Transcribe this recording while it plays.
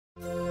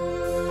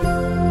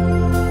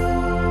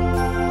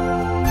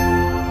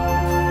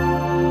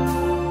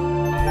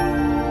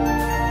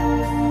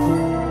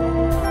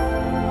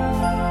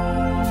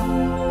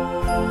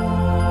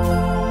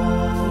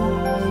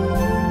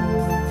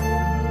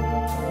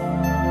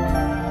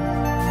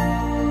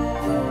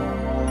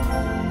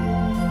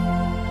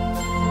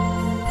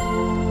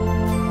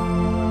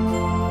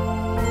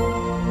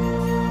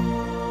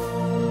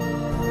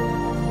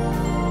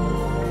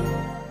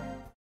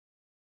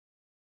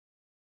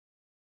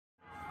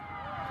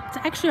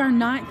It's actually our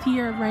 9th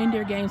year of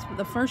Reindeer Games, but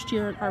the first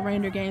year our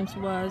Reindeer Games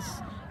was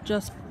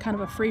just kind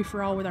of a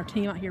free-for-all with our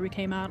team out here. We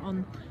came out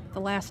on the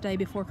last day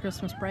before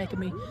Christmas break,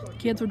 and the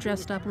kids were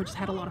dressed up. We just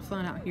had a lot of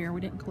fun out here.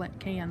 We didn't collect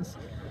cans.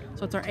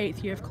 So it's our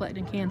 8th year of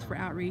collecting cans for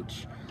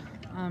outreach.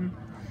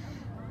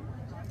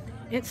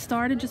 It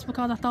started just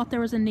because I thought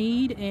there was a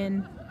need,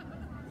 and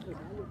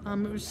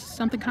it was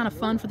something kind of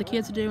fun for the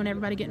kids to do and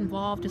everybody get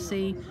involved to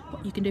see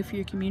what you can do for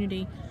your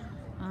community.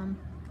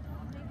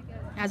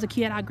 As a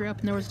kid, I grew up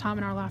and there was a time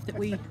in our life that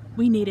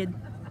we needed,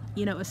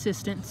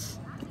 assistance.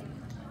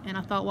 And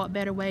I thought what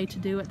better way to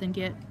do it than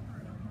get,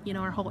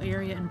 our whole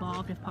area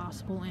involved if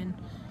possible. And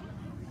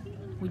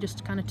we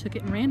just kind of took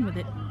it and ran with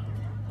it.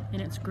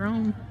 And it's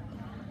grown,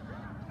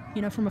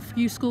 from a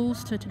few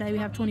schools to today we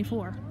have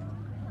 24.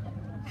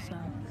 So,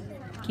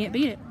 can't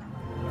beat it.